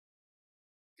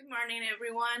Good morning,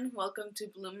 everyone. Welcome to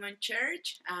Bloomont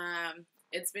Church.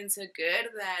 It's been so good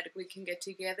that we can get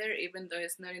together, even though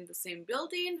it's not in the same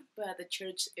building, but the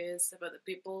church is about the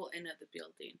people and not the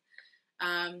building.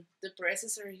 The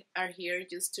presses are here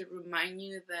just to remind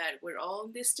you that we're all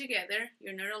in this together.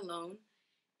 You're not alone,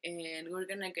 and we're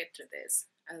going to get through this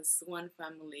as one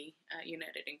family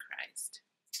united in Christ.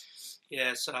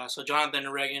 Yes, so Jonathan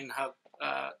and Reagan have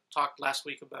talked last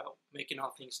week about making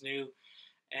all things new.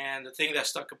 And the thing that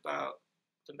stuck about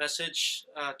the message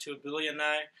to Billy and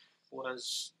I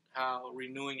was how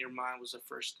renewing your mind was the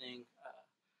first thing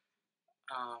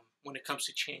when it comes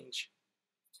to change.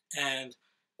 And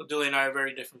Billy and I are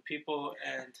very different people,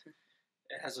 and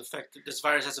this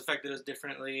virus has affected us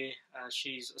differently.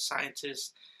 She's a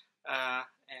scientist,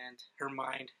 and her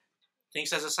mind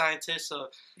thinks as a scientist, so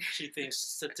she thinks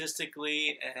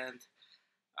statistically, and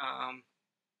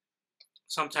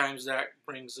sometimes that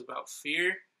brings about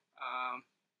fear.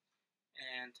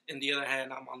 And in the other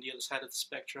hand, I'm on the other side of the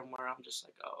spectrum where I'm just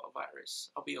like, oh, a virus,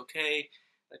 I'll be okay.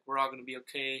 Like, we're all going to be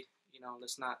okay.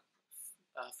 Let's not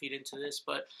feed into this.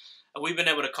 But we've been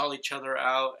able to call each other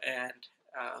out and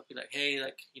be like, hey,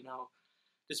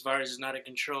 this virus is not in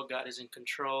control. God is in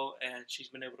control. And she's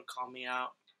been able to call me out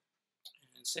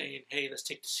and saying, hey, let's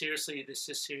take this seriously. This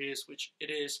is serious, which it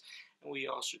is. And we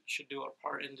all should do our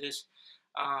part in this.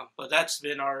 But that's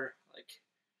been our,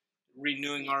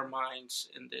 renewing our minds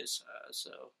in this.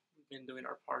 So we've been doing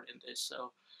our part in this.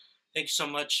 So thank you so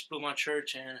much, Bloomont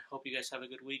Church, and hope you guys have a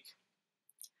good week.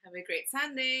 Have a great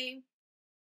Sunday.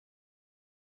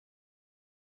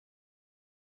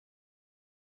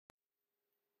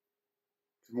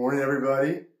 Good morning,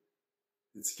 everybody.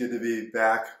 It's good to be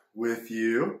back with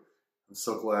you. I'm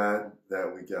so glad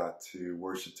that we got to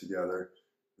worship together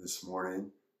this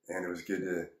morning, and it was good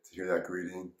to hear that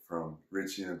greeting from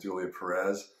Richie and Julia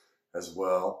Perez as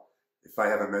well. If I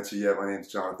haven't met you yet, my name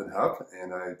is Jonathan Hupp,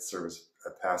 and I serve as a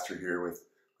pastor here with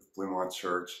Bloomont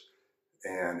Church.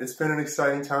 And it's been an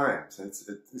exciting time. It's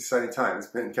an exciting time. It's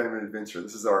been kind of an adventure.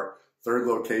 This is our third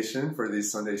location for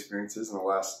these Sunday experiences in the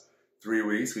last 3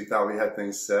 weeks. We thought we had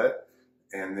things set,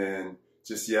 and then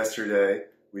just yesterday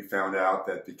we found out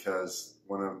that because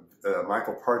one of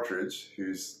Michael Partridge,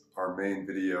 who's our main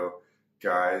video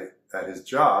guy at his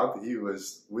job, he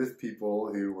was with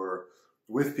people who were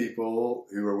with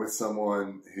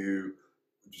someone who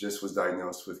just was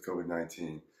diagnosed with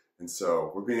COVID-19. And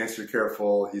so we're being extra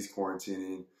careful. He's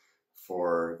quarantining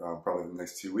for probably the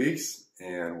next 2 weeks,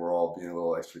 and we're all being a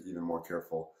little even more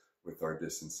careful with our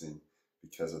distancing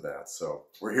because of that. So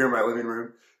we're here in my living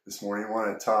room this morning. I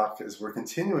want to talk as we're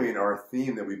continuing our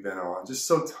theme that we've been on, just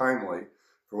so timely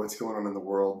for what's going on in the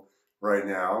world right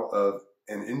now, of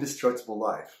an indestructible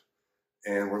life.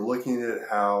 And we're looking at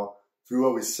how through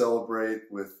what we celebrate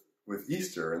with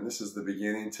Easter, and this is the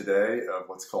beginning today of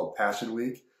what's called Passion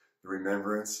Week, the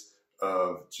remembrance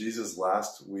of Jesus'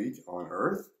 last week on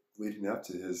earth, leading up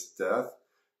to his death,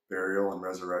 burial, and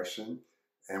resurrection.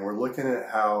 And we're looking at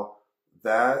how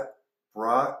that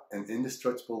brought an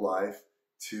indestructible life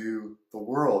to the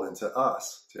world and to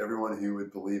us, to everyone who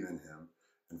would believe in him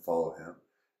and follow him.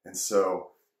 And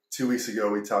so 2 weeks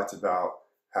ago, we talked about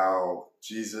how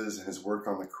Jesus and his work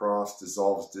on the cross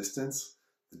dissolves distance,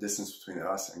 the distance between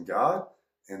us and God,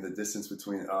 and the distance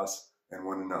between us and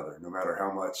one another, no matter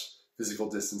how much physical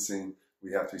distancing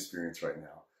we have to experience right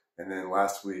now. And then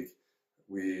last week,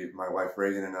 my wife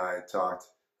Reagan and I talked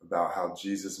about how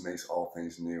Jesus makes all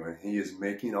things new, and he is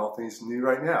making all things new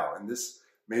right now. And this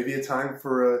may be a time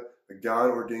for a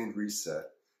God-ordained reset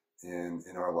in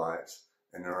our lives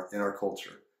and in our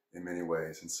culture in many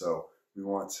ways. And so we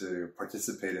want to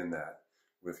participate in that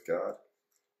with God.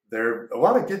 There are a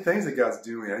lot of good things that God's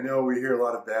doing. I know we hear a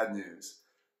lot of bad news,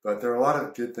 but there are a lot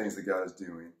of good things that God is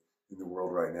doing in the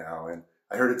world right now. And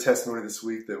I heard a testimony this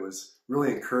week that was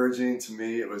really encouraging to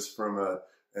me. It was from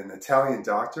an Italian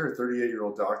doctor, a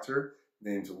 38-year-old doctor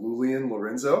named Lulian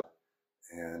Lorenzo,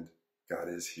 and God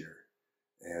is here.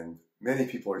 And many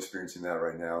people are experiencing that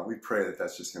right now. We pray that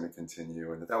that's just going to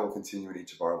continue, and that will continue in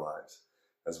each of our lives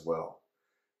as well.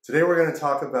 Today we're going to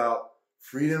talk about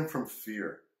freedom from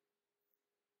fear.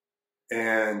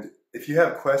 And if you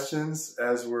have questions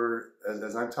as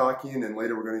I'm talking, and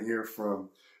later we're going to hear from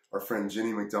our friend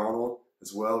Jenny McDonald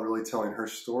as well, really telling her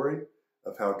story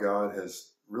of how God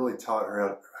has really taught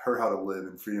her how to live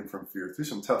in freedom from fear through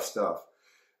some tough stuff.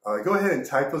 Go ahead and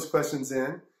type those questions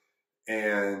in,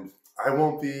 and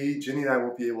Jenny and I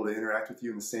won't be able to interact with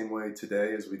you in the same way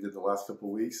today as we did the last couple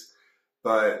of weeks,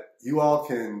 but you all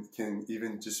can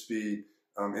even just be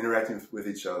interacting with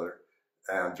each other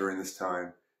during this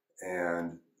time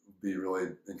and be really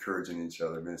encouraging each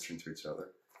other, ministering to each other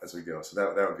as we go. So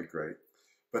that would be great.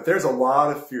 But there's a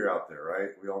lot of fear out there, right?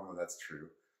 We all know that's true.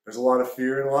 There's a lot of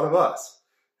fear in a lot of us.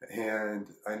 And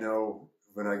I know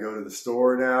when I go to the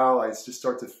store now, I just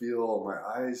start to feel my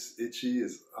eyes itchy.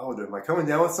 Am I coming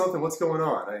down with something? What's going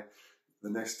on? The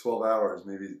next 12 hours,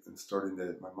 maybe I'm starting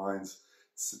to, my mind's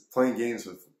playing games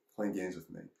with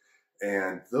me.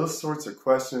 And those sorts of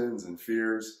questions and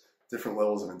fears, different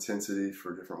levels of intensity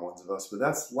for different ones of us, but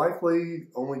that's likely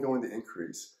only going to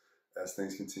increase as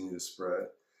things continue to spread.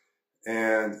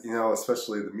 And,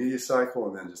 especially the media cycle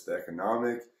and then just the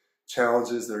economic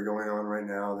challenges that are going on right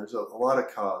now, there's a lot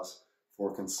of cause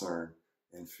for concern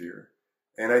and fear.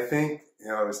 And I think,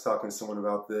 I was talking to someone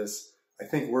about this, I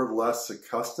think we're less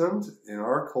accustomed in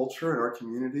our culture, in our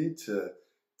community,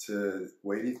 to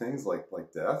weighty things like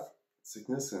death,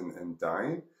 sickness, and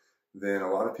dying than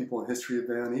a lot of people in history have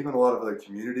been. Even a lot of other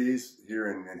communities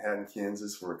here in Manhattan,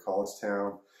 Kansas, we're a college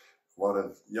town, a lot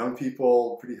of young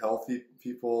people, pretty healthy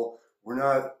people. We're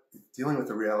not dealing with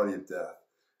the reality of death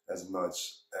as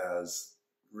much as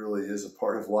really is a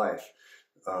part of life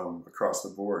across the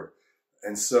board.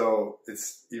 And so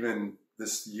it's even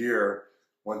this year,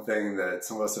 one thing that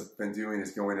some of us have been doing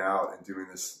is going out and doing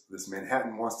this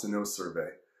Manhattan Wants to Know survey,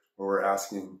 where we're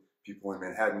asking people in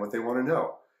Manhattan what they want to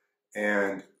know.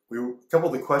 And a couple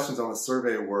of the questions on the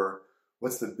survey were,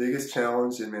 what's the biggest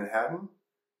challenge in Manhattan?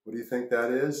 What do you think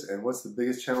that is? And what's the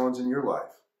biggest challenge in your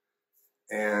life?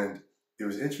 And it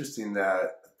was interesting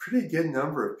that a pretty good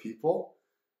number of people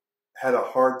had a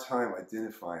hard time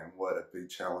identifying what a big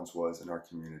challenge was in our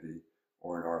community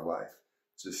or in our life,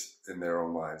 just in their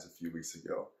own lives a few weeks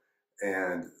ago.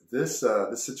 And this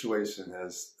situation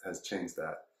has changed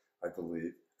that, I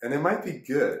believe. And it might be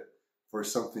good for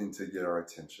something to get our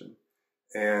attention.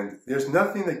 And there's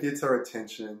nothing that gets our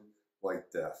attention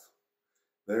like death.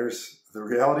 The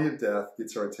reality of death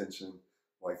gets our attention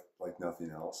like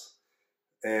nothing else.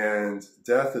 And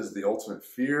death is the ultimate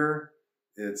fear.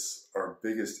 It's our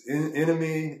biggest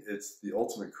enemy. It's the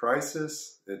ultimate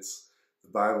crisis. The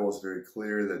Bible is very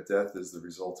clear that death is the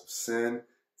result of sin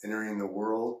entering the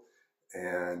world,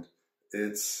 and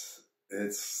there's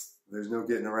no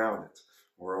getting around it.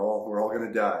 We're all going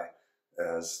to die,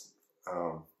 as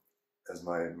one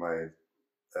of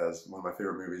my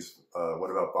favorite movies,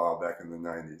 What About Bob, back in the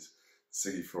 90s.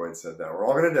 Siggy Freud said that. We're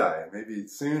all going to die. Maybe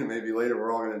soon, and maybe later,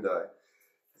 we're all going to die.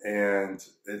 And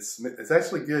it's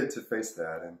actually good to face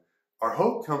that. And our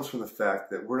hope comes from the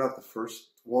fact that we're not the first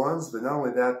ones, but not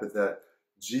only that, but that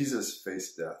Jesus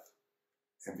faced death.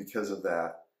 And because of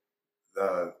that,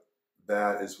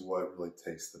 that is what really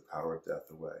takes the power of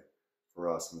death away for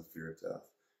us and the fear of death.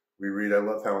 We read, I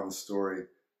love how in the story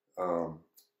of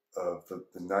the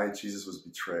night Jesus was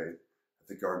betrayed at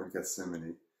the Garden of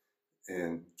Gethsemane,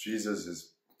 and Jesus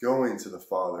is going to the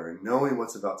Father and knowing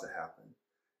what's about to happen.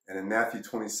 And in Matthew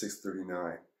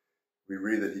 26:39, we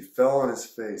read that he fell on his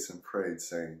face and prayed,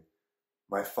 saying,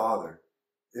 "My Father,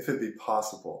 if it be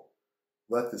possible,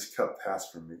 let this cup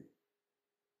pass from me.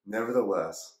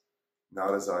 Nevertheless,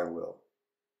 not as I will,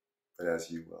 but as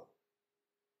you will."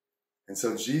 And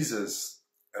so Jesus,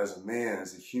 as a man,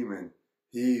 as a human,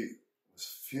 he was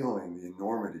feeling the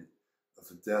enormity of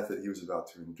the death that he was about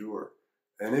to endure.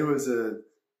 And it was a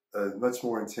much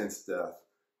more intense death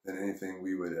than anything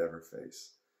we would ever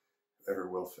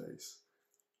will face.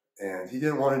 And he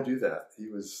didn't want to do that.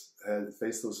 He had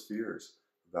faced those fears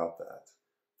about that.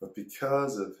 But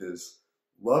because of his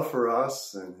love for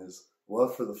us and his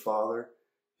love for the Father,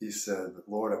 he said,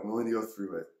 "Lord, I'm willing to go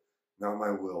through it. Not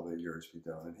my will, but yours be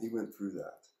done." And he went through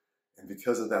that. And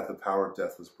because of that, the power of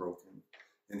death was broken.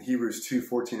 In Hebrews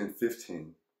 2:14 and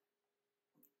 15,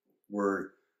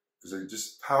 there's a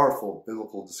just powerful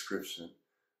biblical description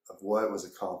of what was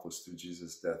accomplished through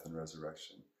Jesus' death and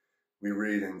resurrection. We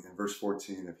read in verse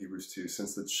 14 of Hebrews 2,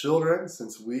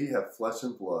 since we have flesh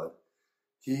and blood,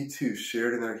 he too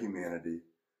shared in their humanity,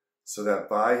 so that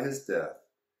by his death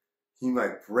he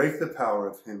might break the power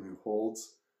of him who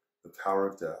holds the power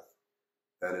of death,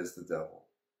 that is the devil,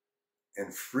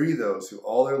 and free those who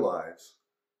all their lives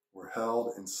were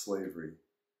held in slavery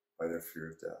by their fear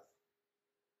of death.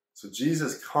 So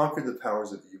Jesus conquered the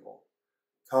powers of evil,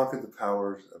 conquered the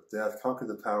powers of death, conquered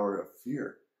the power of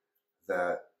fear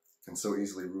that can so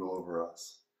easily rule over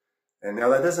us. And now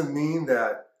that doesn't mean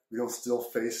that we don't still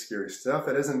face scary stuff.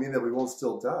 That doesn't mean that we won't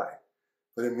still die.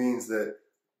 But it means that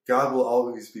God will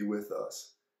always be with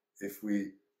us if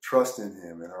we trust in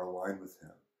him and are aligned with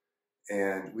him.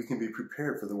 And we can be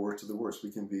prepared for the worst of the worst.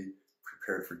 We can be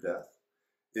prepared for death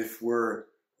if we're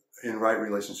in right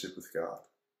relationship with God.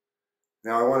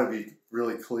 Now, I want to be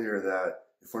really clear that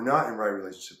if we're not in right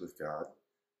relationship with God,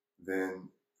 then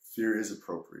fear is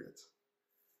appropriate.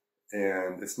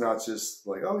 And it's not just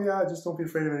like, oh yeah, just don't be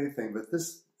afraid of anything. But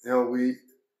this,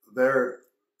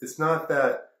 it's not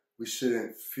that we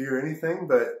shouldn't fear anything,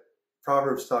 but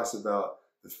Proverbs talks about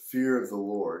the fear of the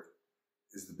Lord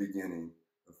is the beginning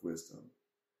of wisdom.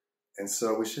 And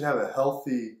so we should have a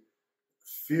healthy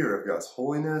fear of God's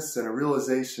holiness and a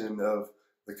realization of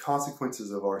the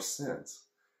consequences of our sins.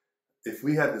 If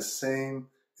we had the same,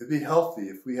 it'd be healthy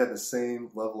if we had the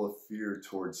same level of fear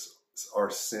towards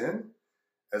our sin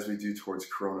as we do towards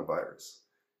coronavirus.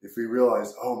 If we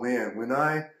realize, oh man, when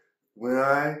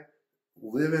I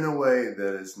live in a way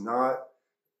that is not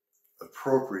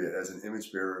appropriate as an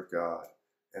image bearer of God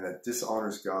and that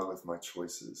dishonors God with my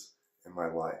choices in my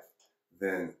life,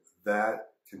 then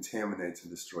that contaminates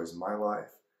and destroys my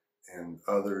life and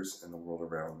others and the world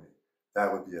around me.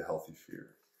 That would be a healthy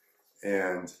fear.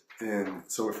 And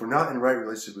so if we're not in right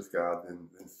relationship with God, then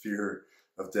fear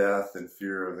of death and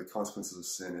fear of the consequences of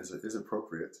sin is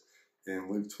appropriate.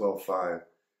 In Luke 12:5,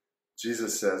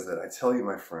 Jesus says that, I tell you,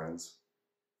 my friends,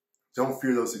 don't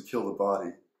fear those who kill the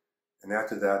body, and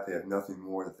after that they have nothing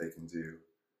more that they can do.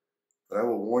 But I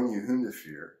will warn you whom to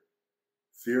fear.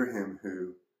 Fear him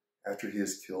who, after he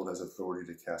is killed, has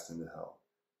authority to cast into hell.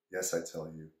 Yes, I tell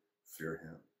you, fear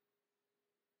him.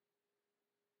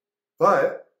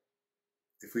 But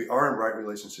if we are in right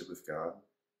relationship with God,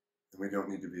 then we don't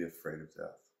need to be afraid of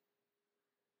death.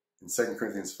 In 2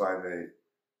 Corinthians 5:8,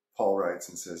 Paul writes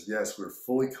and says, yes, we're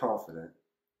fully confident,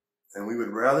 and we would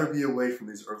rather be away from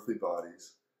these earthly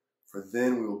bodies, for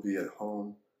then we will be at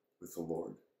home with the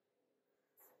Lord.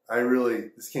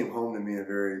 This came home to me in a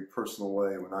very personal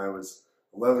way. When I was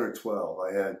 11 or 12,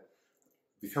 I had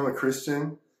become a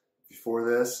Christian before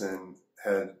this and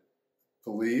had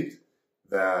believed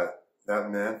that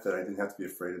meant that I didn't have to be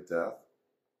afraid of death.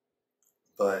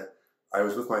 But I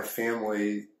was with my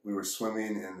family. We were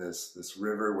swimming in this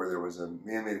river where there was a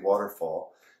man-made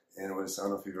waterfall. And it was, I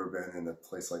don't know if you've ever been in a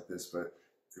place like this, but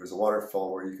there was a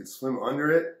waterfall where you could swim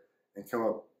under it and come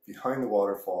up behind the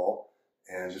waterfall,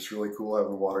 and it's just really cool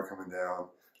having the water coming down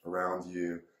around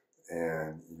you,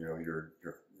 and you're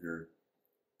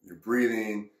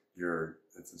breathing.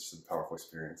 It's just a powerful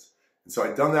experience. And so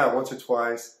I'd done that once or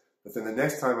twice, but then the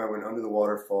next time I went under the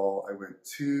waterfall, I went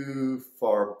too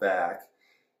far back,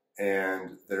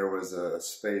 and there was a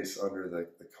space under the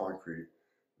concrete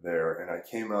there, and I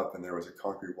came up and there was a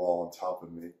concrete wall on top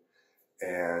of me,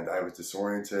 and I was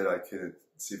disoriented. I couldn't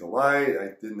see the light. I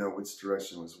didn't know which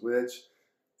direction was which,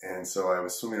 and so I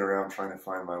was swimming around trying to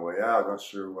find my way out, not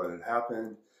sure what had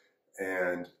happened.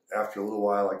 And after a little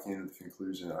while, I came to the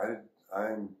conclusion, I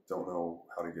don't know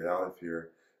how to get out of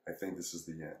here. I think this is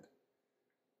the end.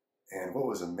 And what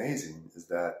was amazing is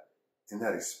that in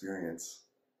that experience,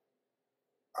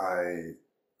 I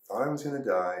thought I was going to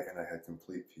die, and I had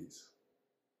complete peace.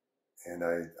 And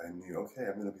I knew, okay,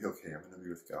 I'm going to be okay. I'm going to be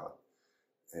with God.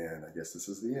 And I guess this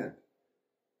is the end.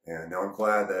 And now I'm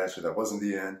glad that actually that wasn't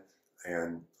the end.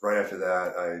 And right after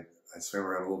that, I swam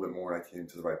around a little bit more, and I came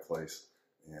to the right place.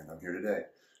 And I'm here today.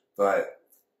 But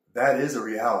that is a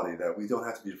reality, that we don't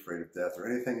have to be afraid of death or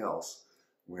anything else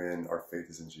when our faith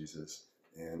is in Jesus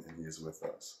and he is with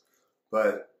us.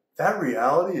 But that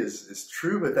reality is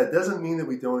true, but that doesn't mean that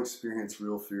we don't experience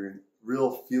real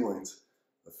feelings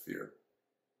of fear.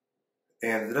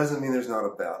 And it doesn't mean there's not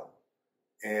a battle.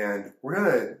 And we're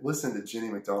going to listen to Jenny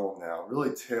McDonald now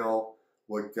really tell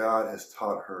what God has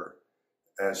taught her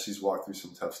as she's walked through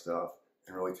some tough stuff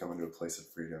and really come into a place of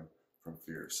freedom from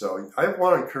fear. So I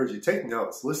want to encourage you, take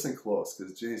notes, listen close,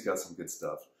 because Jenny's got some good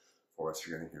stuff for us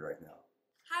you're going to hear right now.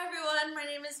 Hi everyone, my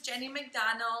name is Jenny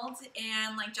McDonald,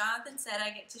 and like Jonathan said,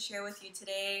 I get to share with you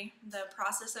today the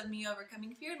process of me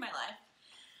overcoming fear in my life.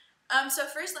 So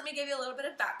first, let me give you a little bit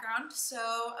of background.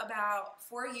 So about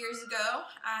 4 years ago,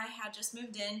 I had just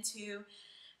moved into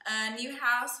a new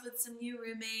house with some new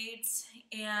roommates,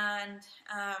 and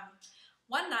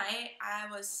one night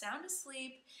I was sound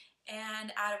asleep,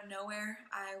 and out of nowhere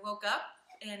I woke up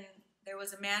and there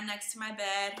was a man next to my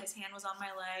bed. His hand was on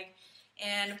my leg,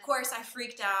 and of course I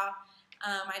freaked out.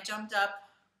 I jumped up,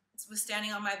 was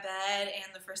standing on my bed,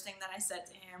 and the first thing that I said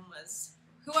to him was,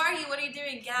 "Who are you? What are you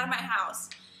doing? Get out of my house."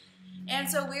 And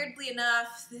so weirdly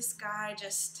enough, this guy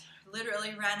just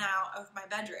literally ran out of my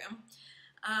bedroom.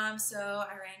 So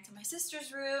I ran to my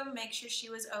sister's room, make sure she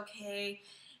was okay,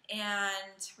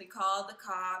 and we called the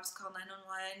cops, called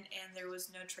 911, and there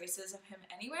was no traces of him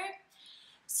anywhere.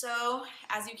 So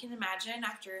as you can imagine,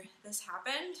 after this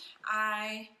happened,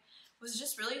 I was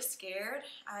just really scared.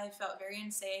 I felt very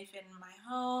unsafe in my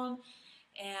home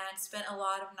and spent a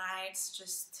lot of nights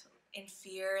just in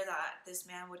fear that this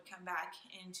man would come back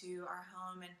into our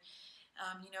home and,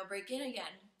 break in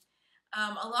again.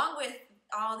 Along with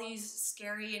all these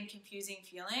scary and confusing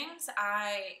feelings,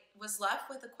 I was left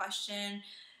with the question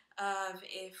of,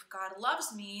 if God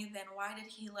loves me, then why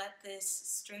did he let this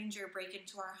stranger break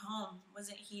into our home?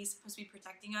 Wasn't he supposed to be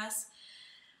protecting us?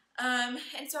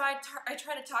 And so I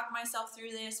try to talk myself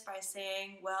through this by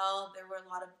saying, well, there were a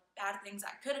lot of bad things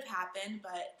that could have happened,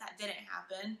 but that didn't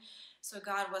happen. So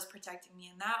God was protecting me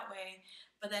in that way.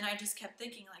 But then I just kept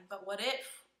thinking, like, but what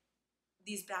if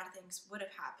these bad things would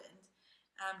have happened?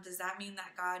 Does that mean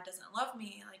that God doesn't love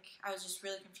me? Like, I was just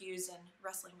really confused and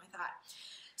wrestling with that.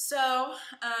 So,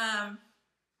 I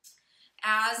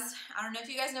don't know if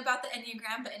you guys know about the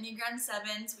Enneagram, but Enneagram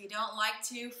 7s, we don't like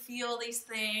to feel these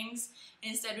things.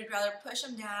 Instead, we'd rather push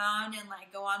them down and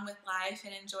like go on with life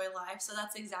and enjoy life. So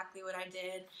that's exactly what I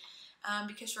did.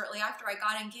 Because shortly after I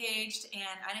got engaged,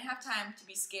 and I didn't have time to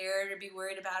be scared or be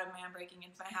worried about a man breaking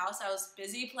into my house. I was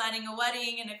busy planning a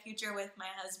wedding and a future with my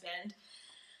husband.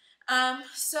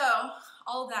 So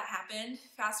all of that happened.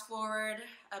 Fast forward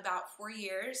about 4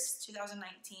 years,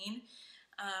 2019.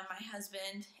 My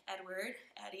husband,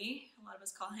 Eddie, a lot of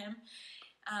us call him,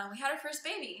 we had our first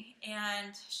baby,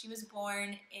 and she was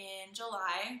born in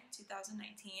July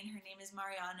 2019. Her name is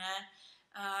Mariana,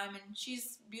 and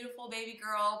she's a beautiful baby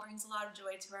girl, brings a lot of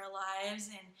joy to our lives,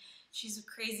 and she's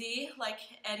crazy like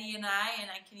Eddie and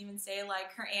I can even say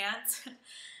like her aunt.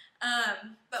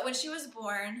 But when she was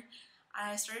born,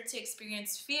 I started to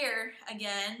experience fear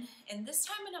again, and this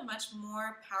time in a much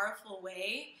more powerful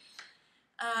way.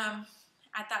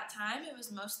 At that time, it was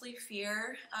mostly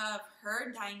fear of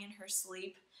her dying in her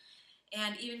sleep,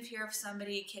 and even fear of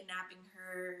somebody kidnapping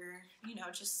her.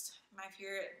 Just my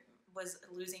fear was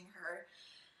losing her.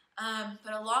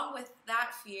 But along with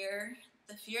that fear,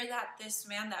 the fear that this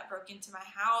man that broke into my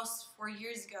house 4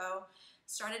 years ago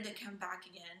started to come back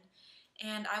again.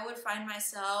 And I would find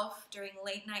myself during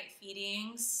late night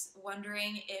feedings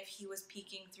wondering if he was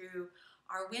peeking through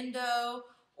our window,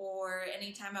 or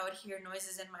anytime I would hear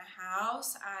noises in my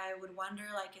house, I would wonder,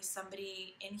 like, is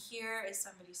somebody in here? Is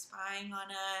somebody spying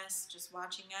on us, just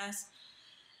watching us?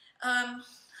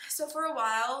 So for a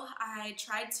while, I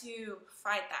tried to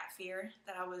fight that fear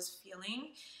that I was feeling.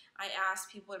 I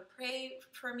asked people to pray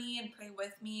for me and pray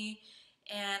with me,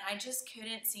 and I just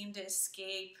couldn't seem to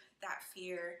escape that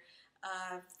fear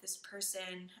of this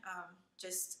person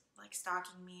just like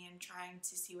stalking me and trying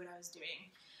to see what I was doing.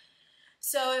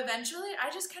 So eventually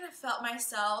I just kind of felt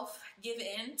myself give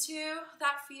in to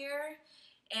that fear,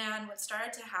 and what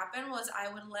started to happen was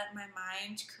I would let my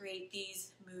mind create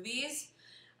these movies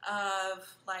of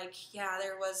like, yeah,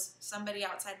 there was somebody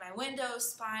outside my window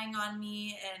spying on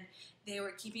me, and they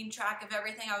were keeping track of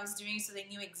everything I was doing, so they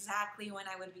knew exactly when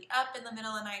I would be up in the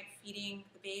middle of the night feeding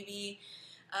the baby.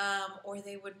 Or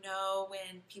they would know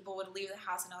when people would leave the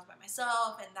house and I was by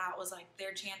myself, and that was like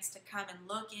their chance to come and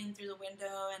look in through the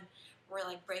window and or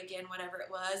like break in, whatever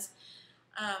it was.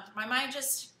 My mind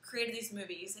just created these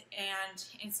movies, and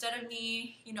instead of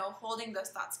me, holding those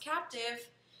thoughts captive,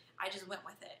 I just went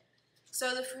with it.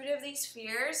 So the fruit of these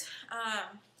fears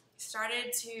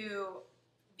started to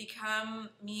become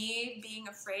me being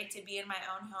afraid to be in my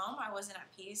own home. I wasn't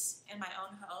at peace in my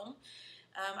own home.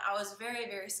 I was very,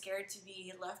 very scared to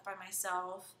be left by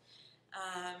myself.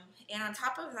 And on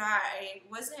top of that, I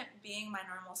wasn't being my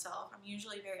normal self. I'm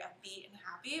usually very upbeat and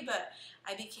happy, but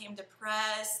I became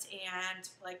depressed and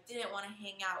like didn't want to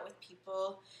hang out with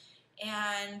people.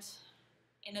 And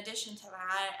in addition to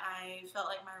that, I felt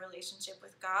like my relationship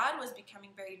with God was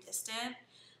becoming very distant.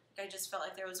 Like I just felt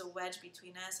like there was a wedge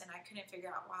between us, and I couldn't figure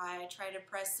out why. I tried to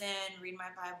press in, read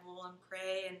my Bible, and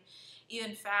pray, and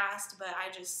even fast, but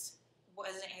I just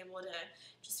wasn't able to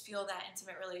just feel that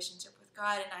intimate relationship with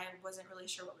God, and I wasn't really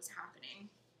sure what was happening.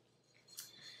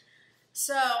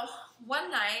 So one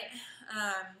night,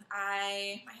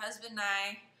 my husband and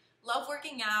I love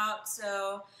working out,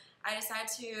 so I decided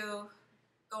to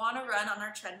go on a run on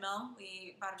our treadmill.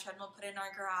 We bought a treadmill, put it in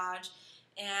our garage,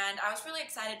 and I was really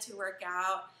excited to work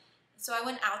out. So I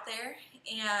went out there,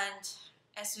 and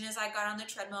as soon as I got on the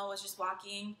treadmill, was just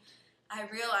walking, I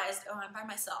realized, oh, I'm by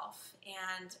myself,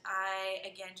 and I,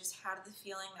 again, just had the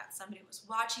feeling that somebody was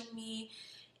watching me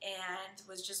and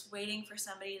was just waiting for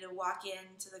somebody to walk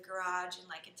into the garage and,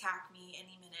 like, attack me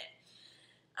any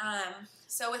minute.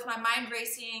 So with my mind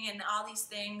racing and all these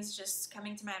things just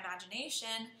coming to my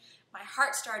imagination, my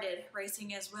heart started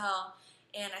racing as well,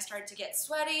 and I started to get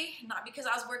sweaty, not because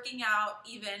I was working out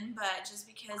even, but just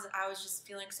because I was just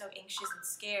feeling so anxious and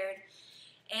scared.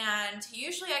 And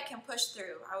usually I can push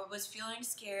through. I was feeling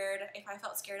scared. If I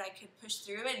felt scared, I could push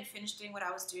through it and finish doing what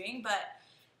I was doing, but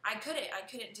I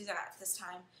couldn't do that this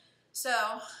time. So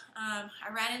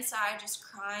I ran inside just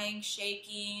crying,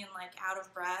 shaking, and like out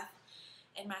of breath.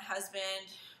 And my husband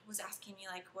was asking me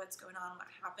like what's going on, what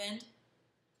happened.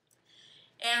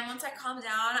 And once I calmed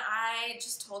down, I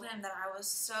just told him that I was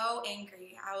so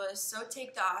angry. I was so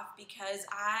ticked off because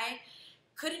I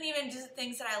couldn't even do the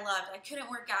things that I loved. I couldn't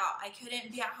work out. I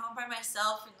couldn't be at home by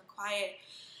myself in the quiet.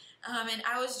 And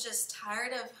I was just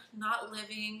tired of not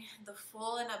living the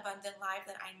full and abundant life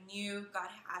that I knew God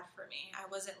had for me. I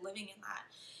wasn't living in that.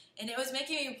 And it was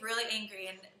making me really angry.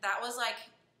 And that was like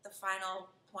the final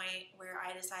point where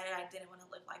I decided I didn't want to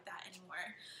live like that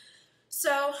anymore.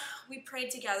 So we prayed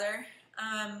together.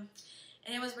 And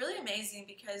it was really amazing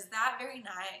because that very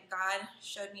night, God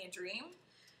showed me a dream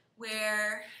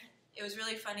where it was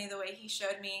really funny the way he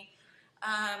showed me.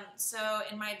 So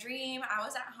in my dream, I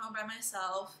was at home by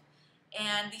myself,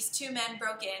 and these two men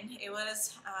broke in. It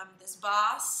was this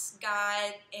boss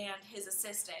guy and his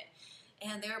assistant.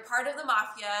 And they were part of the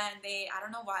mafia, and I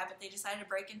don't know why, but they decided to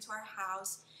break into our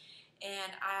house.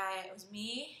 And it was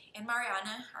me and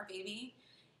Mariana, our baby.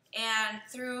 And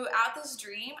throughout this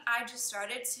dream, I just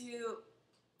started to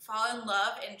fall in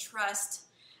love and trust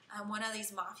one of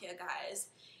these mafia guys.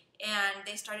 And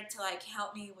they started to like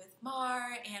help me with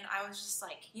Mar, and I was just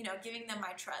like, giving them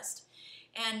my trust.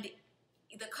 And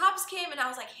the cops came, and I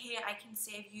was like, hey, I can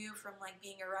save you from like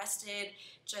being arrested.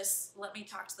 Just let me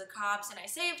talk to the cops. And I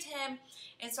saved him.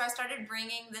 And so I started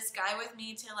bringing this guy with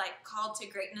me to like Called to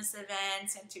Greatness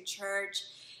events and to church.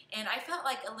 And I felt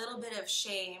like a little bit of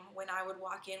shame when I would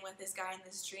walk in with this guy in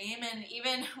this dream. And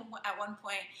even at one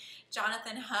point,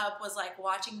 Jonathan Hupp was like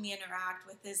watching me interact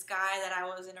with this guy that I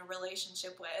was in a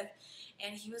relationship with.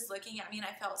 And he was looking at me, and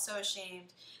I felt so ashamed.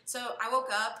 So I woke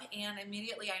up, and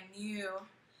immediately I knew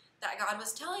that God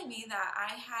was telling me that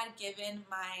I had given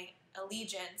my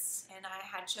allegiance and I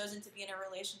had chosen to be in a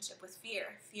relationship with fear.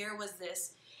 Fear was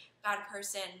this bad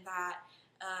person that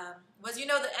was,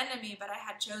 the enemy, but I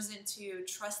had chosen to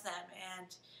trust them and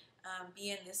be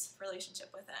in this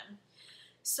relationship with them.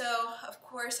 So, of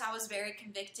course, I was very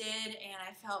convicted, and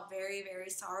I felt very, very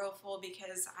sorrowful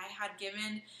because I had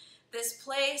given this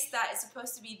place that is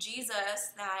supposed to be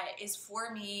Jesus, that is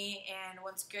for me and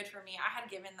what's good for me. I had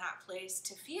given that place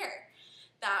to fear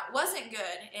that wasn't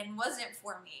good and wasn't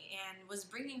for me and was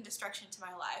bringing destruction to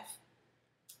my life.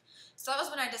 So that was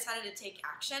when I decided to take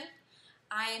action.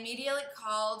 I immediately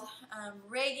called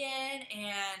Reagan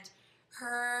and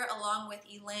her, along with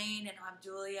Elaine and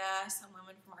Abdulia, some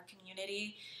women from our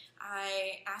community.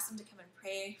 I asked them to come and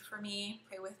pray for me,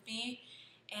 pray with me.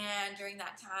 And during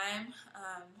that time,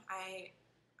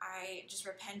 I just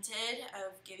repented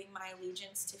of giving my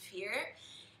allegiance to fear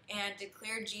and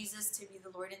declared Jesus to be the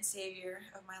Lord and Savior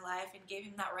of my life and gave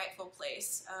him that rightful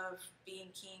place of being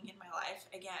king in my life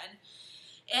again.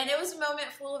 And it was a moment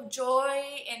full of joy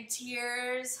and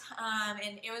tears,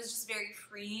 and it was just very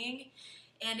freeing.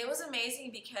 And it was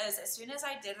amazing because as soon as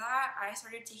I did that, I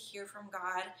started to hear from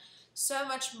God so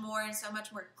much more and so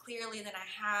much more clearly than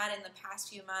I had in the past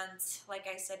few months. Like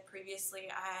I said previously,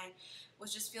 I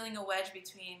was just feeling a wedge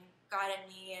between God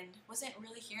and me and wasn't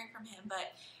really hearing from him,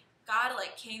 but God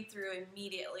like came through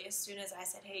immediately as soon as I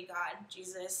said, hey God,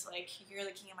 Jesus, like you're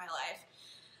the king of my life.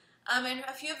 And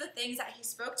a few of the things that he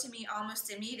spoke to me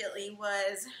almost immediately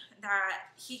was that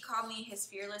he called me his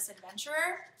fearless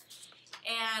adventurer.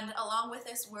 And along with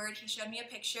this word, he showed me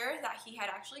a picture that he had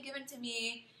actually given to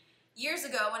me years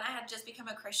ago when I had just become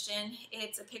a Christian.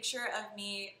 It's a picture of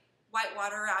me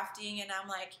whitewater rafting, and I'm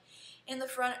like in the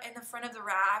front of the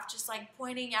raft, just like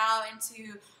pointing out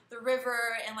into the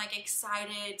river and like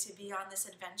excited to be on this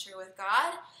adventure with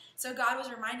God. So God was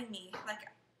reminding me, like,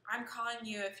 I'm calling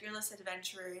you a fearless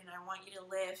adventurer, and I want you to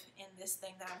live in this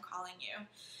thing that I'm calling you.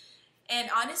 And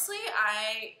honestly,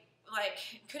 I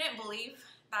couldn't believe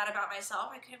that about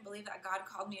myself. I couldn't believe that God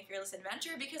called me a fearless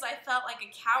adventurer because I felt like a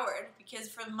coward, because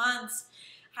for months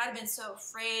I had been so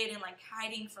afraid and like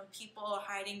hiding from people,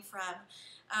 hiding from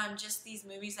just these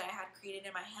movies that I had created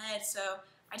in my head. So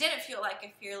I didn't feel like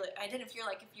a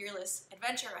fearless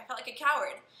adventurer. I felt like a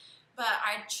coward. But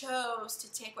I chose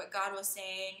to take what God was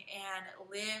saying and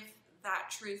live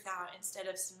that truth out instead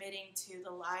of submitting to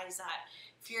the lies that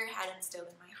fear had instilled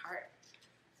in my heart.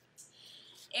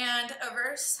 And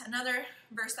another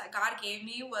verse that God gave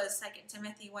me was 2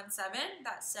 Timothy 1:7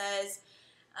 that says,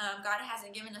 God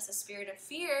hasn't given us a spirit of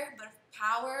fear, but of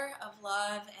power, of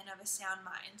love, and of a sound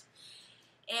mind.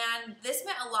 And this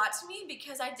meant a lot to me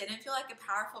because I didn't feel like a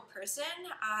powerful person.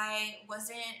 I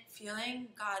wasn't feeling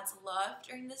God's love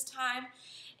during this time.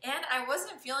 And I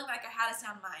wasn't feeling like I had a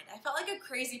sound mind. I felt like a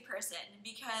crazy person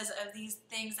because of these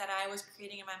things that I was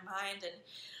creating in my mind. And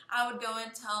I would go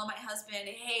and tell my husband,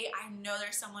 hey, I know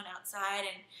there's someone outside.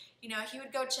 And, he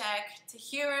would go check to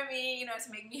humor me,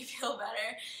 to make me feel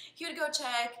better. He would go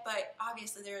check, but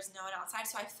obviously there was no one outside.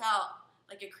 So I felt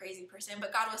like a crazy person.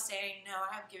 But God was saying, no,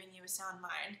 I have given you a sound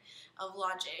mind of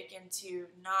logic and to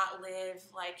not live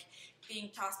like being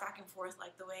tossed back and forth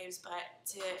like the waves, but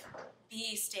to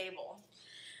be stable.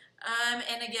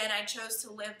 And again, I chose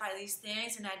to live by these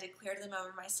things, and I declared them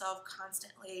over myself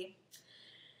constantly.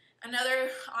 Another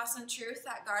awesome truth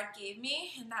that God gave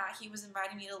me and that He was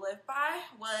inviting me to live by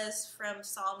was from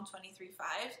Psalm 23:5.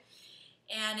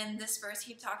 And in this verse,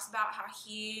 He talks about how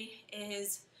He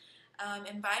is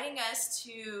inviting us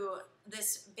to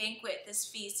this banquet, this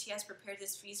feast. He has prepared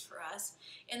this feast for us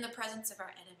in the presence of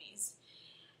our enemies.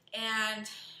 And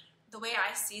the way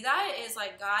I see that is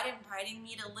like God inviting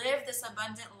me to live this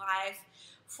abundant life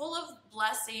full of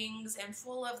blessings and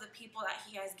full of the people that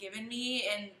He has given me,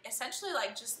 and essentially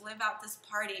like just live out this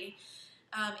party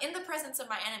in the presence of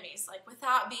my enemies, like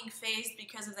without being fazed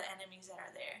because of the enemies that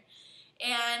are there.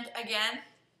 And again,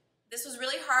 this was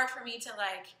really hard for me to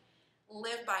like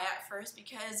live by at first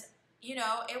because,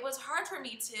 it was hard for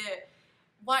me to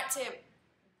want to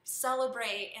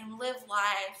celebrate and live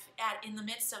life in the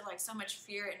midst of like so much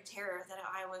fear and terror that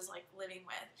I was like living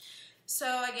with.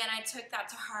 So again, I took that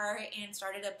to heart and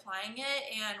started applying it.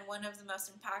 And one of the most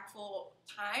impactful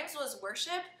times was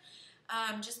worship.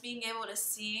 Just being able to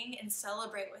sing and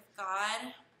celebrate with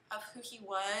God of who He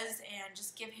was and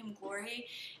just give Him glory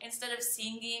instead of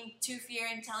singing to fear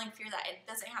and telling fear that it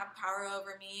doesn't have power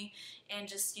over me and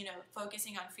just,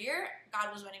 focusing on fear.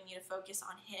 God was wanting me to focus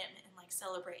on Him and like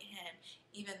celebrate Him,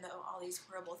 even though all these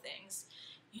horrible things,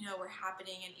 were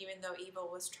happening, and even though evil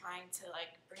was trying to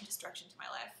like bring destruction to my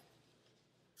life.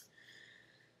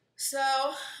 So,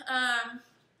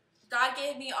 God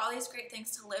gave me all these great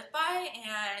things to live by,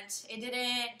 and it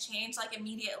didn't change like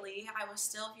immediately. I was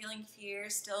still feeling fear,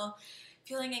 still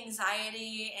feeling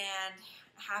anxiety, and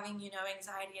having,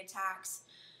 anxiety attacks.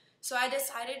 So I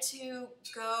decided to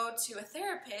go to a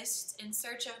therapist in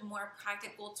search of more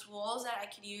practical tools that I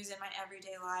could use in my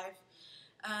everyday life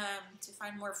to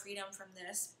find more freedom from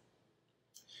this.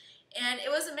 And it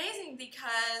was amazing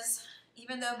because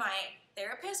even though my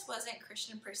therapist wasn't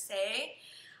Christian per se,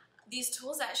 these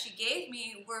tools that she gave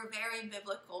me were very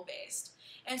biblical based.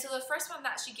 And so the first one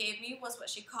that she gave me was what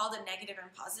she called a negative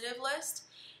and positive list.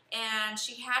 And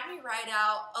she had me write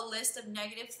out a list of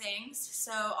negative things.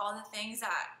 So all the things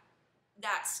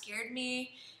that scared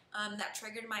me, that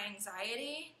triggered my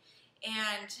anxiety.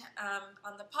 And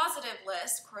on the positive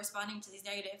list, corresponding to these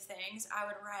negative things, I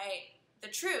would write the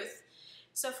truth.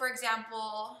 So for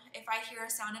example, if I hear a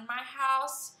sound in my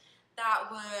house,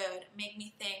 that would make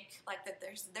me think like that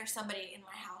there's somebody in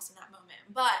my house in that moment.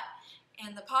 But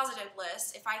in the positive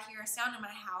list, if I hear a sound in my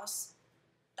house,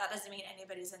 that doesn't mean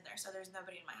anybody's in there, so there's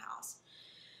nobody in my house.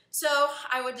 So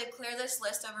I would declare this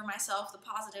list over myself, the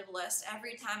positive list,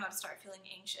 every time I'd start feeling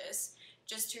anxious,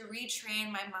 just to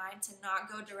retrain my mind to not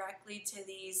go directly to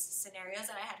these scenarios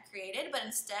that I had created, but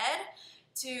instead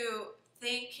to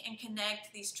think and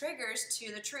connect these triggers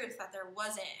to the truth that there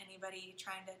wasn't anybody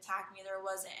trying to attack me, there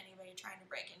wasn't anybody trying to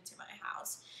break into my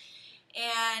house.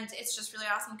 And it's just really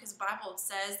awesome because the Bible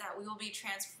says that we will be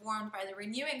transformed by the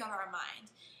renewing of our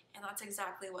mind. And that's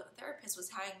exactly what the therapist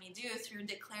was having me do through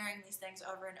declaring these things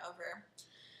over and over.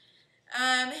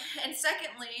 And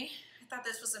secondly, I thought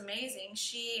this was amazing.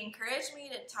 She encouraged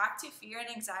me to talk to fear and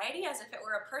anxiety as if it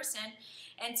were a person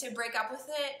and to break up with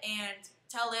it and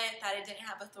tell it that it didn't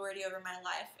have authority over my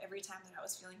life every time that I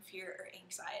was feeling fear or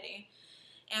anxiety.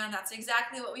 And that's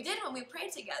exactly what we did when we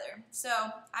prayed together. So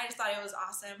I just thought it was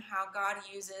awesome how God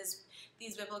uses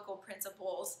these biblical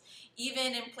principles,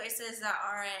 even in places that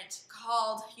aren't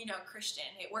called, Christian.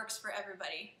 It works for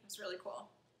everybody. It's really cool.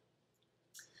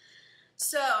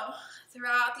 So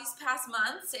throughout these past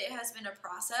months, it has been a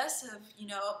process of,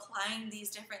 applying these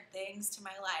different things to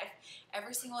my life.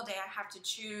 Every single day I have to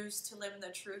choose to live in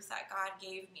the truth that God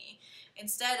gave me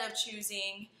instead of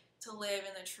choosing to live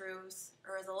in the truth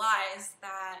or the lies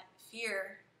that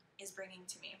fear is bringing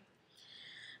to me.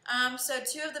 So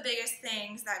two of the biggest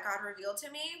things that God revealed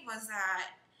to me was that,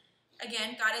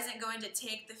 again, God isn't going to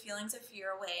take the feelings of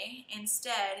fear away.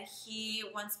 Instead, He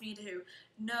wants me to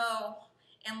know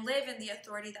and live in the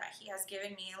authority that He has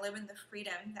given me and live in the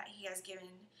freedom that He has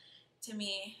given to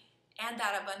me and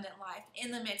that abundant life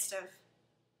in the midst of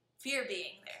fear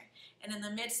being there. and in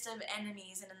the midst of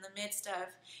enemies, and in the midst of,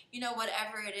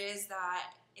 whatever it is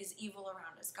that is evil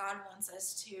around us, God wants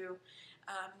us to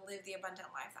live the abundant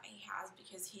life that he has,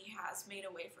 because he has made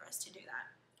a way for us to do that.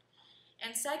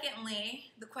 And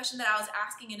secondly, the question that I was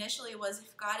asking initially was,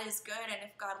 if God is good and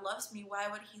if God loves me, why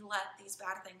would he let these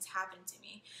bad things happen to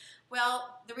me?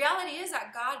 Well, the reality is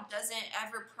that God doesn't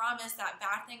ever promise that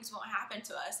bad things won't happen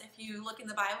to us. If you look in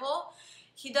the Bible,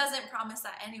 he doesn't promise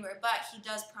that anywhere, but he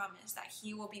does promise that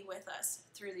he will be with us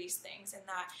through these things and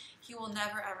that he will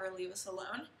never ever leave us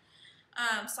alone.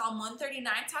 Psalm 139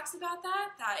 talks about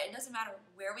that it doesn't matter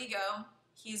where we go,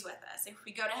 he's with us. If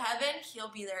we go to heaven,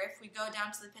 he'll be there. If we go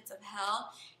down to the pits of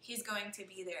hell, he's going to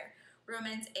be there.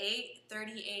 Romans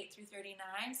 8:38 through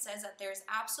 39 says that there's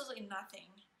absolutely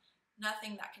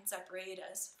nothing that can separate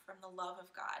us from the love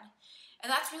of God.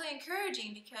 And that's really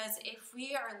encouraging, because if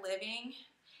we are living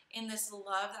in this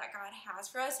love that God has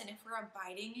for us, and if we're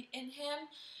abiding in him,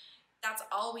 that's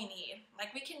all we need.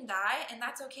 Like, we can die, and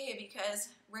that's okay, because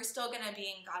we're still going to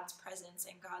be in God's presence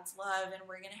and God's love, and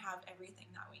we're going to have everything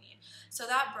that we need. So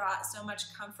that brought so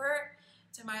much comfort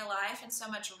to my life and so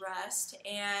much rest.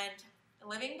 And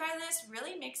living by this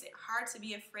really makes it hard to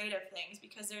be afraid of things,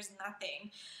 because there's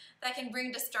nothing that can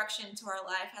bring destruction to our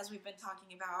life, as we've been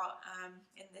talking about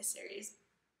in this series.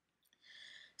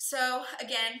 So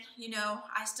again,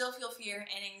 I still feel fear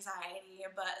and anxiety,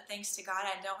 but thanks to God,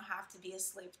 I don't have to be a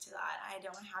slave to that. I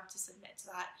don't have to submit to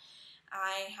that.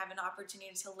 I have an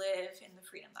opportunity to live in the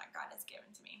freedom that God has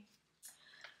given to me.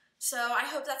 So I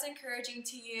hope that's encouraging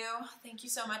to you. Thank you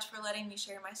so much for letting me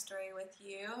share my story with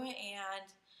you, and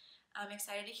I'm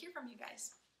excited to hear from you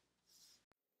guys.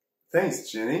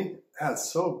 Thanks, Jenny.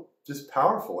 That's so just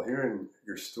powerful hearing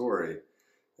your story.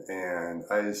 And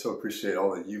I so appreciate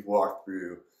all that you've walked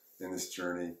through in this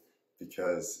journey,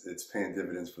 because it's paying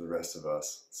dividends for the rest of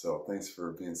us. So thanks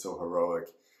for being so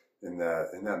heroic in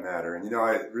that matter. And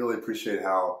I really appreciate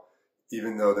how,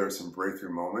 even though there were some breakthrough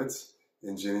moments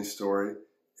in Jenny's story,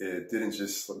 the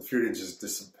fear didn't just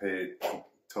dissipate,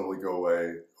 totally go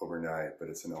away overnight, but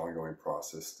it's an ongoing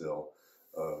process still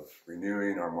of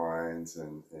renewing our minds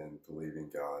and believing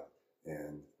God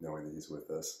and knowing that he's with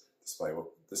us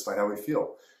despite how we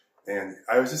feel. And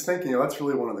I was just thinking, that's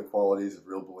really one of the qualities of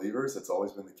real believers. That's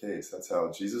always been the case. That's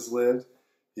how Jesus lived.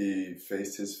 He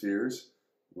faced his fears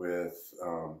with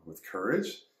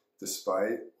courage,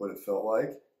 despite what it felt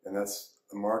like. And that's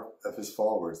a mark of his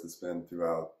followers that's been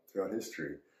throughout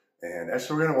history. And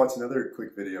actually, we're going to watch another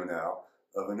quick video now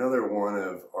of another one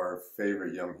of our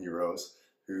favorite young heroes,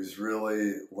 who's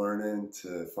really learning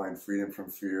to find freedom from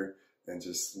fear and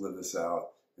just live this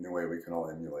out in a way we can all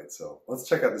emulate. So let's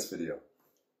check out this video.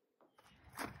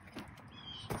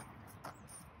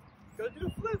 Go do a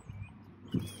flip.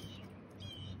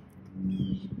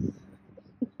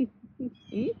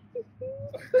 Yay!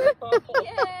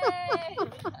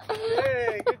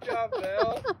 Hey, good job,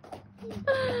 Belle. Good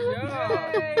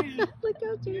job. Yay! Look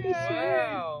how dirty she is.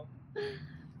 Wow.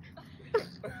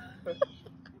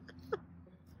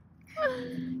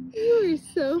 You are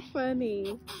so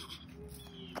funny.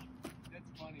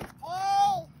 That's funny.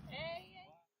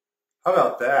 How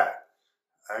about that?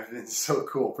 I've been so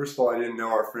cool. First of all, I didn't know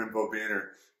our friend Bo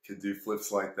Banner could do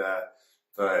flips like that.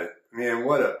 But man,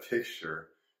 what a picture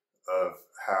of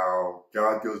how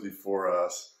God goes before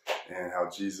us and how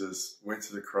Jesus went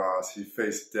to the cross. He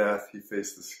faced death. He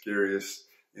faced the scariest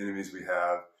enemies we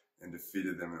have and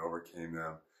defeated them and overcame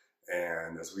them.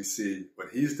 And as we see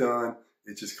what he's done,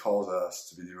 it just calls us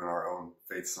to be doing our own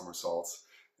faith somersaults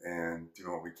and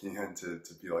doing what we can to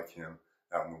be like him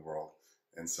out in the world.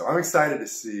 And so I'm excited to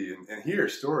see and hear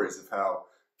stories of how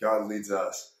God leads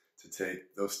us to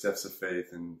take those steps of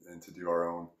faith and to do our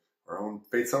own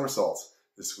faith somersaults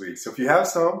this week. So if you have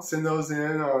some, send those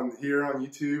in here on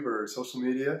YouTube or social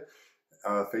media,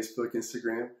 Facebook,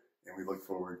 Instagram, and we look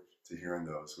forward to hearing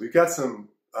those. We've got some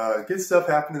good stuff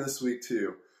happening this week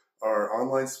too. Our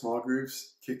online small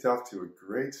groups kicked off to a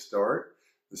great start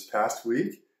this past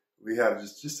week. We have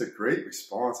just a great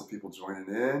response of people joining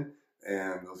in,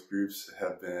 and those groups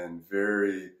have been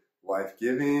very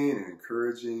life-giving and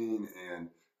encouraging, and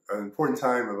an important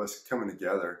time of us coming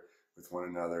together with one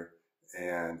another,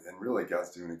 and really God's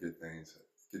doing good things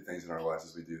in our lives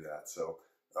as we do that. So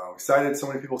I'm excited. So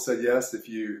many people said yes. If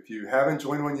you haven't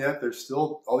joined one yet, there's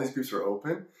still, all these groups are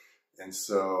open. And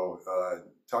so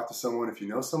talk to someone if you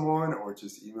know someone, or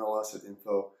just email us at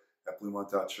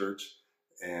info@bluemont.church,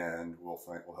 and we'll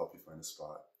help you find a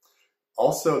spot.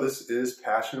 Also, this is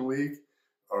Passion Week,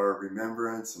 our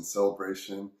remembrance and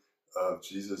celebration of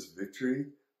Jesus'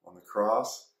 victory on the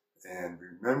cross, and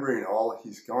remembering all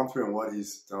he's gone through and what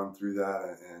he's done through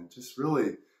that, and just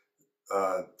really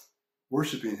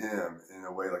worshiping Him in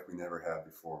a way like we never have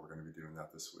before. We're going to be doing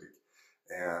that this week.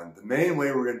 And the main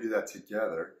way we're going to do that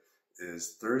together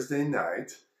is Thursday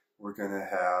night. We're going to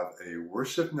have a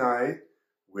worship night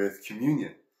with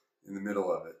communion in the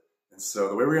middle of it. And so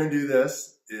the way we're going to do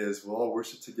this is we'll all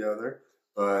worship together,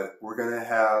 but we're going to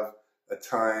have a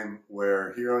time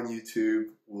where here on YouTube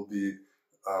we'll be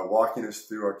walking us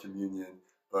through our communion,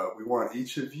 but we want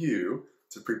each of you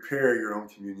to prepare your own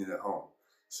communion at home.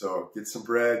 So get some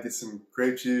bread, get some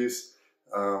grape juice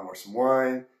or some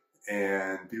wine,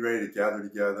 and be ready to gather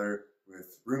together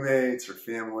with roommates or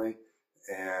family,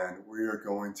 and we are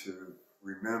going to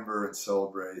remember and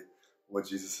celebrate what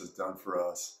Jesus has done for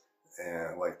us,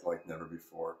 and like never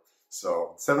before.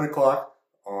 So 7 o'clock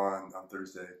on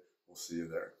Thursday, we'll see you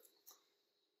there.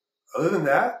 Other than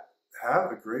that,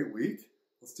 have a great week.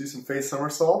 Let's do some faith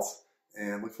somersaults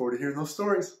and look forward to hearing those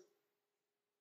stories.